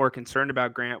 what I was more concerned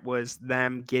about, Grant, was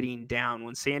them getting down.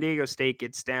 When San Diego State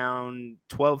gets down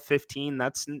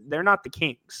 12-15, they're not the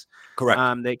Kings.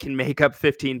 correct. They can make up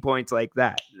 15 points like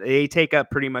that. They take up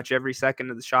pretty much every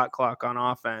second of the shot clock on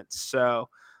offense. So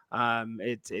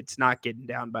it's not getting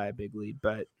down by a big lead,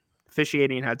 but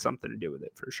officiating had something to do with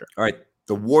it for sure. All right.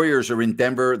 The Warriors are in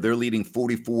Denver. They're leading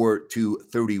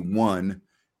 44-31,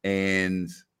 and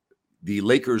the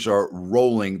Lakers are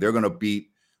rolling. They're going to beat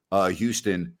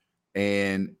Houston.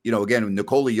 And, again,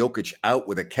 Nikola Jokic out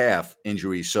with a calf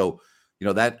injury. So,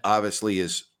 that obviously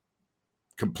is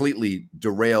completely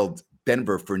derailed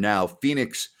Denver for now.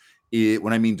 Phoenix,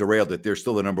 when I mean derailed, that they're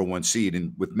still the number 1 seed.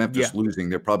 And with Memphis losing,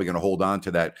 they're probably going to hold on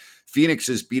to that. Phoenix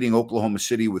is beating Oklahoma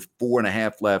City with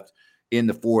 4.5 left in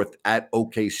the fourth at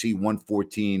OKC,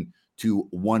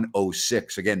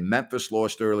 114-106. Again, Memphis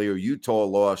lost earlier. Utah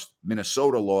lost.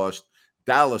 Minnesota lost.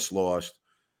 Dallas lost.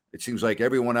 It seems like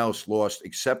everyone else lost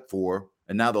except for,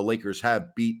 and now the Lakers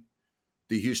have beat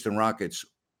the Houston Rockets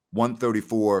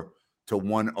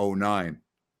 134-109.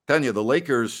 Telling you, the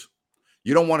Lakers,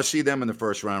 you don't want to see them in the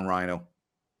first round, Rhino.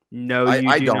 No,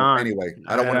 I do don't. not. Anyway,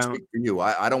 I don't want to speak for you.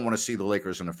 I don't want to see the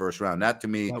Lakers in the first round. That, to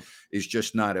me, Nope. is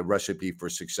just not a recipe for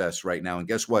success right now. And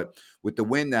guess what? With the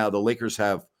win now, the Lakers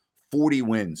have 40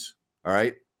 wins, all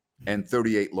right, and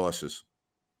 38 losses.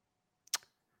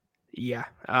 Yeah.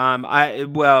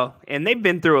 And they've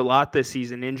been through a lot this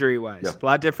season, injury-wise. Yeah. A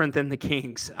lot different than the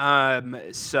Kings.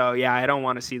 So yeah, I don't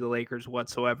want to see the Lakers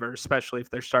whatsoever, especially if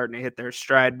they're starting to hit their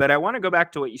stride. But I want to go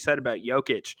back to what you said about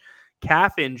Jokic.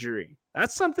 Calf injury.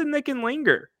 That's something that can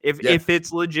linger if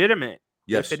it's legitimate.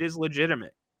 Yes. If it is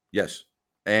legitimate. Yes.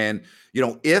 And,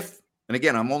 and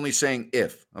again, I'm only saying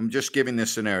if. I'm just giving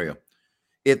this scenario.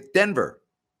 If Denver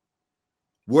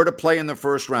were to play in the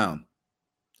first round,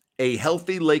 a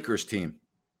healthy Lakers team,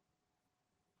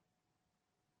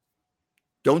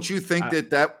 don't you think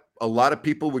that a lot of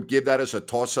people would give that as a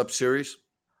toss-up series?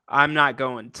 I'm not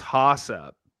going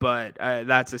toss-up, but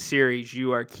that's a series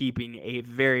you are keeping a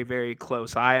very, very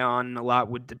close eye on. A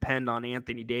lot would depend on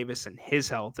Anthony Davis and his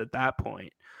health at that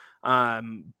point.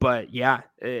 But yeah,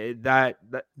 that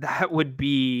would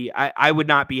be, I would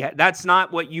not be, that's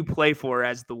not what you play for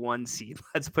as the 1 seed.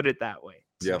 Let's put it that way,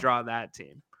 to draw that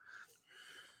team.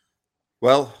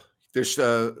 Well, there's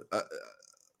the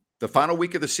final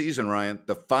week of the season, Ryan.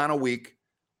 The final week,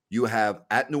 you have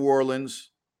at New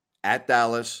Orleans, at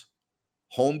Dallas,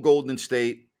 home Golden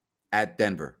State, at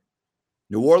Denver.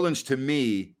 New Orleans, to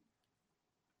me,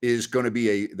 is going to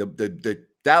be the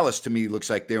Dallas, to me,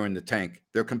 looks like they're in the tank.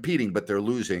 They're competing, but they're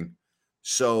losing.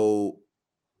 So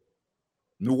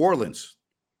New Orleans,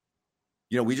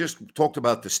 we just talked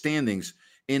about the standings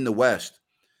in the West.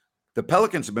 The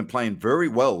Pelicans have been playing very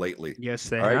well lately. Yes,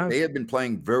 they have. have. They have been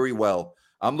playing very well.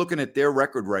 I'm looking at their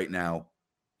record right now.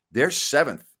 They're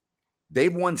 7th.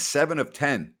 They've won 7 of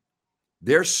 10.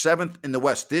 They're 7th in the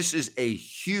West. This is a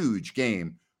huge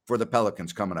game for the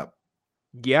Pelicans coming up.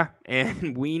 Yeah,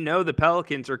 and we know the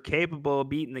Pelicans are capable of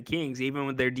beating the Kings, even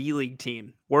with their D-League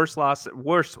team. Worst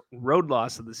road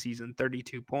loss of the season,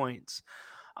 32 points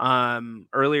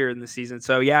earlier in the season.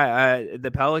 So yeah,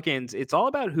 the Pelicans, it's all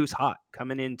about who's hot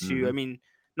coming into, I mean,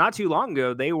 not too long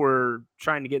ago, they were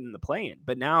trying to get in the play-in,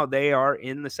 but now they are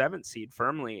in the 7th seed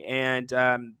firmly. And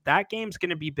that game's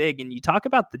going to be big. And you talk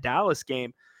about the Dallas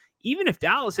game, even if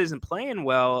Dallas isn't playing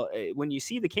well, when you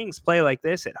see the Kings play like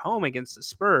this at home against the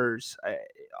Spurs,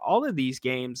 all of these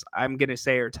games, I'm going to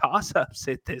say, are toss-ups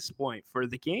at this point for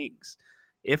the Kings,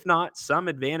 if not some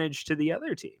advantage to the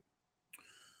other team.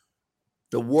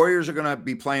 The Warriors are going to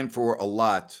be playing for a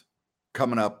lot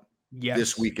coming up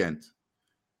this weekend.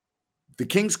 The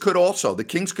Kings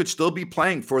could still be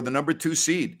playing for the number 2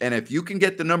 seed. And if you can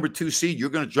get the number 2 seed,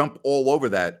 you're going to jump all over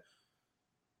that.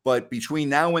 But between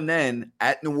now and then,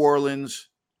 at New Orleans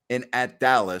and at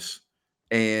Dallas,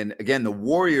 and again, the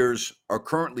Warriors are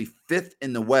currently 5th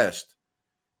in the West,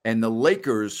 and the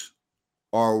Lakers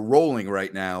are rolling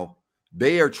right now.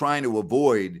 They are trying to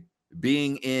avoid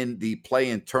being in the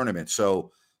play-in tournament.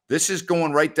 So this is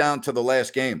going right down to the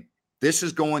last game. This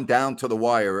is going down to the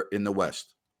wire in the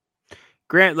West.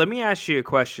 Grant, let me ask you a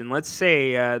question. Let's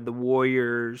say the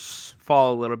Warriors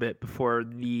fall a little bit before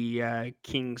the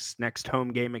Kings' next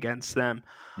home game against them.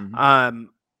 Mhm. Um,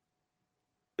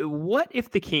 what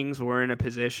if the Kings were in a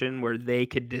position where they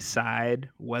could decide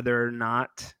whether or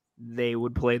not they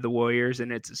would play the Warriors,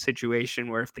 and it's a situation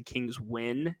where if the Kings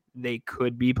win, they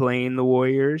could be playing the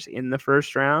Warriors in the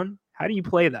first round? How do you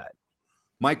play that?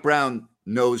 Mike Brown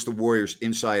knows the Warriors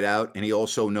inside out, and he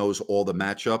also knows all the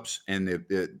matchups, and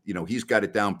he's got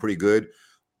it down pretty good.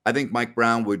 I think Mike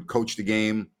Brown would coach the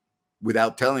game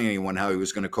without telling anyone how he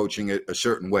was going to coaching it a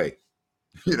certain way.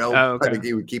 Oh, I okay. think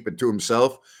he would keep it to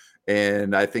himself,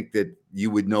 and I think that you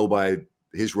would know by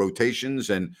his rotations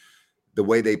and the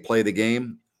way they play the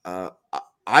game.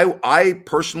 I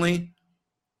personally,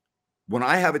 when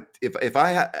I have if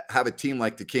I have a team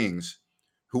like the Kings,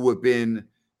 who have been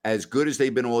as good as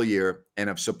they've been all year and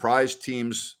have surprised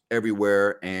teams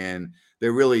everywhere, and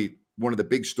they're really one of the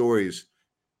big stories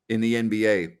in the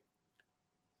NBA.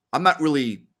 I'm not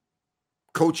really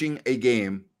coaching a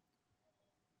game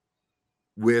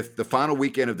with the final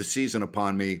weekend of the season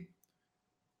upon me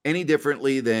any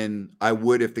differently than I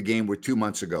would if the game were 2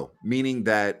 months ago, meaning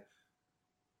that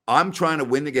I'm trying to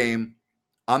win the game.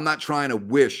 I'm not trying to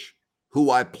wish who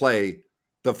I play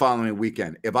the following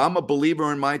weekend. If I'm a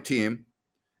believer in my team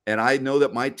and I know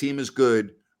that my team is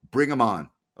good, bring them on,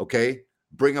 okay?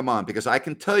 Bring them on, because I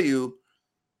can tell you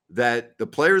that the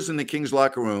players in the Kings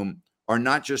locker room are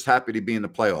not just happy to be in the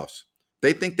playoffs.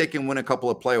 They think they can win a couple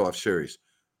of playoff series.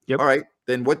 Yep. All right,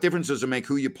 then what difference does it make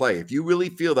who you play? If you really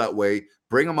feel that way,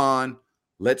 bring them on.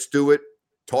 Let's do it.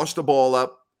 Toss the ball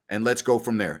up and let's go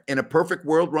from there. In a perfect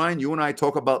world, Ryan, you and I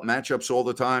talk about matchups all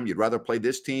the time. You'd rather play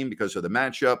this team because of the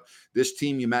matchup. This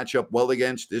team you match up well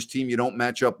against. This team you don't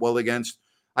match up well against.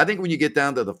 I think when you get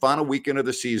down to the final weekend of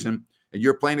the season and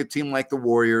you're playing a team like the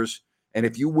Warriors, and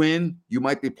if you win, you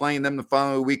might be playing them the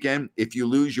following weekend. If you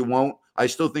lose, you won't. I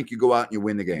still think you go out and you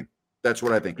win the game. That's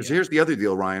what I think. Because Yeah. here's the other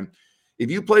deal, Ryan.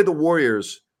 If you play the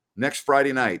Warriors next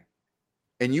Friday night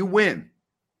and you win,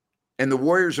 and the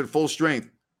Warriors are at full strength,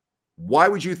 why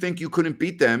would you think you couldn't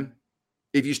beat them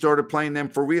if you started playing them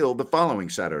for real the following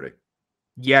Saturday?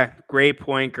 Yeah, great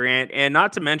point, Grant. And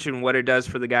not to mention what it does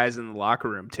for the guys in the locker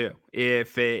room, too.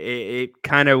 If it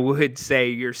kind of would say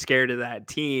you're scared of that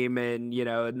team and,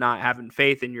 not having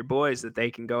faith in your boys that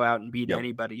they can go out and beat Yep.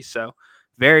 anybody. So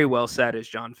very well said, as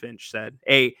John Finch said.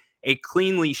 A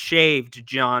cleanly shaved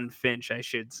John Finch, I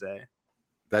should say.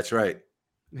 That's right.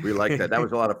 We like that. That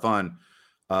was a lot of fun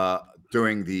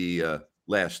during the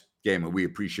last game, and we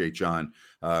appreciate John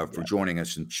for joining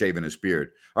us and shaving his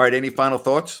beard. All right, any final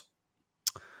thoughts?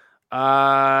 No,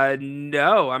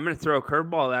 I'm gonna throw a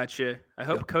curveball at you. I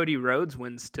hope Yep. Cody Rhodes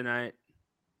wins tonight.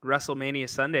 WrestleMania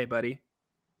Sunday, buddy.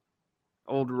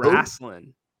 Old Who?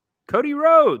 wrestling. Cody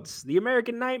Rhodes, the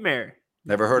American Nightmare.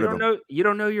 Never heard of him. You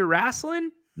don't know your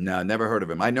wrestling? No, never heard of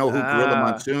him. I know who Gorilla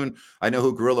Monsoon. I know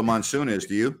who Gorilla Monsoon is.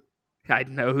 Do you? I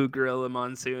know who Gorilla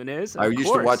Monsoon is. I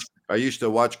used to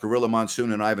watch Gorilla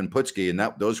Monsoon and Ivan Putski,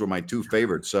 and those were my two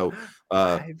favorites. So,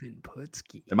 Ivan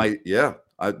Putski. Yeah.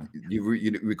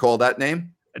 You recall that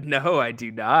name? No, I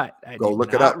do not. Go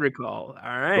look it up. Recall.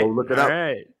 All right. Go look it up.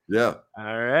 Right. Yeah.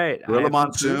 All right. Gorilla Ivan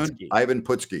Monsoon, Putski. Ivan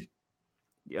Putski.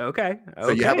 Okay. So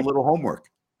you have a little homework.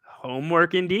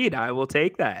 Homework indeed. I will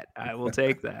take that.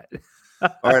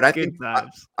 All right.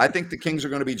 I think the Kings are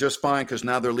going to be just fine because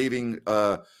now they're leaving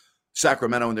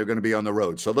Sacramento and they're going to be on the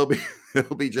road. So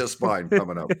they'll be just fine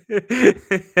coming up.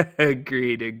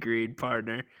 Agreed,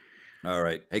 partner. All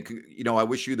right. Hey, I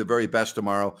wish you the very best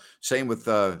tomorrow. Same with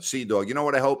Sea Dog. You know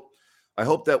what I hope? I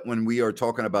hope that when we are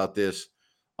talking about this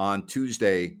on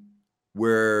Tuesday,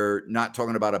 we're not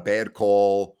talking about a bad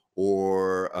call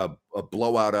or a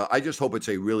blowout. I just hope it's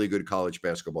a really good college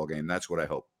basketball game. That's what I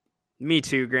hope. Me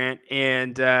too, Grant.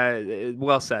 And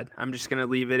well said. I'm just going to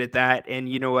leave it at that. And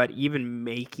you know what? Even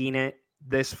making it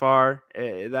this far,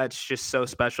 that's just so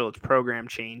special. It's program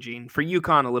changing. For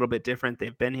UConn, a little bit different.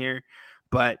 They've been here.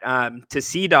 But to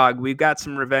Sea Dog, we've got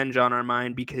some revenge on our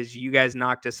mind because you guys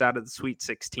knocked us out of the Sweet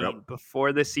 16. Yep.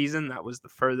 Before this season, that was the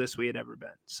furthest we had ever been.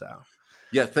 So.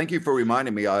 Yeah, thank you for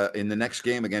reminding me. In the next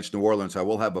game against New Orleans, I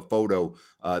will have a photo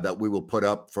that we will put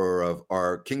up for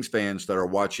our Kings fans that are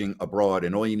watching abroad.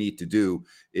 And all you need to do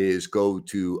is go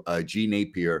to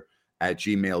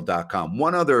gnapier@gmail.com.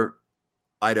 One other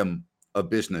item of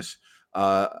business.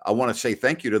 I want to say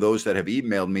thank you to those that have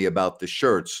emailed me about the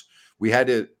shirts. We had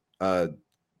to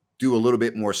do a little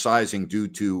bit more sizing due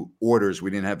to orders.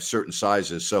 We didn't have certain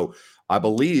sizes. So I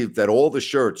believe that all the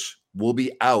shirts will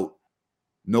be out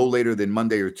no later than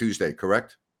Monday or Tuesday,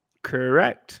 correct?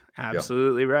 Correct.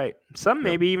 Absolutely right. Some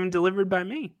maybe even delivered by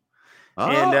me. Oh.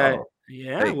 And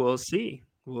Yeah, Hey, we'll see.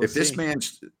 We'll if this see.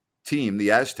 man's team,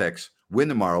 the Aztecs, win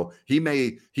tomorrow, he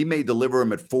may deliver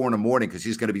him at 4 in the morning because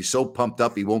he's going to be so pumped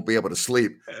up he won't be able to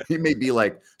sleep. He may be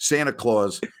like Santa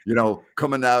Claus,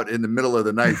 coming out in the middle of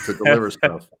the night to deliver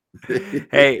stuff.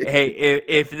 Hey,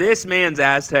 if this man's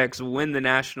Aztecs win the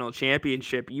national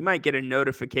championship, you might get a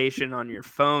notification on your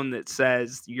phone that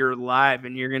says you're live,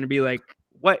 and you're going to be like,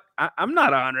 "What? I'm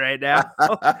not on right now."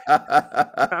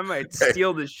 I might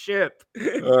steal the ship.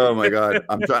 Oh my God.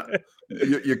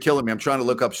 You're killing me. I'm trying to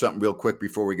look up something real quick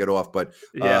before we get off. But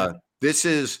Yeah.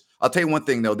 I'll tell you one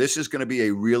thing though. This is going to be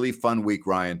a really fun week,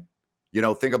 Ryan.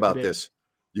 Think about this.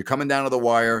 You're coming down to the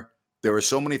wire. There are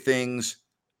so many things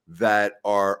that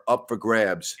are up for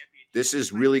grabs. This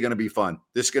is really going to be fun.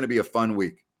 This is going to be a fun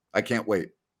week. I can't wait.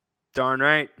 Darn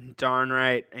right.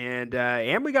 And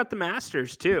we got the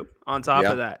Masters too on top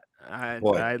of that.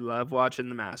 I love watching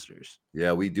the Masters.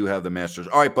 Yeah, we do have the Masters.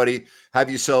 All right, buddy. Have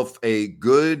yourself a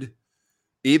good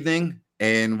evening,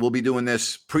 and we'll be doing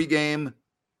this pregame,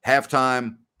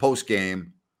 halftime,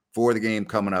 postgame for the game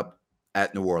coming up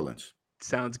at New Orleans.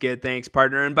 Sounds good. Thanks,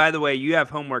 partner. And by the way, you have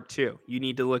homework too. You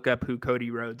need to look up who Cody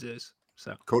Rhodes is.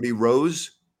 So Cody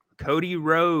Rose? Cody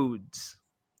Rhodes.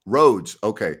 Rhodes.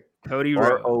 Okay. Cody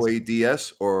Rhodes.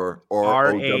 R-O-A-D-S or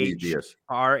R-O-W-D-S?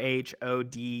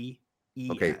 R-H-O-D-E-S.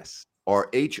 Okay.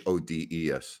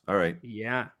 R-H-O-D-E-S. All right.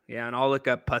 Yeah. And I'll look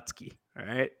up Putski. All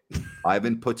right.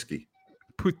 Ivan Putski.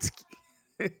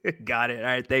 Got it. All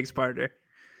right. Thanks, partner.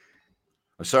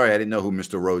 I'm sorry, I didn't know who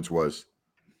Mr. Rhodes was.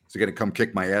 Is he going to come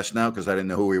kick my ass now because I didn't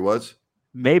know who he was?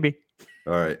 Maybe.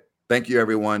 All right. Thank you,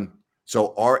 everyone.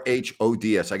 So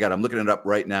R-H-O-D-S. I'm looking it up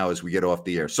right now as we get off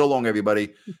the air. So long,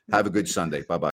 everybody. Have a good Sunday. Bye-bye.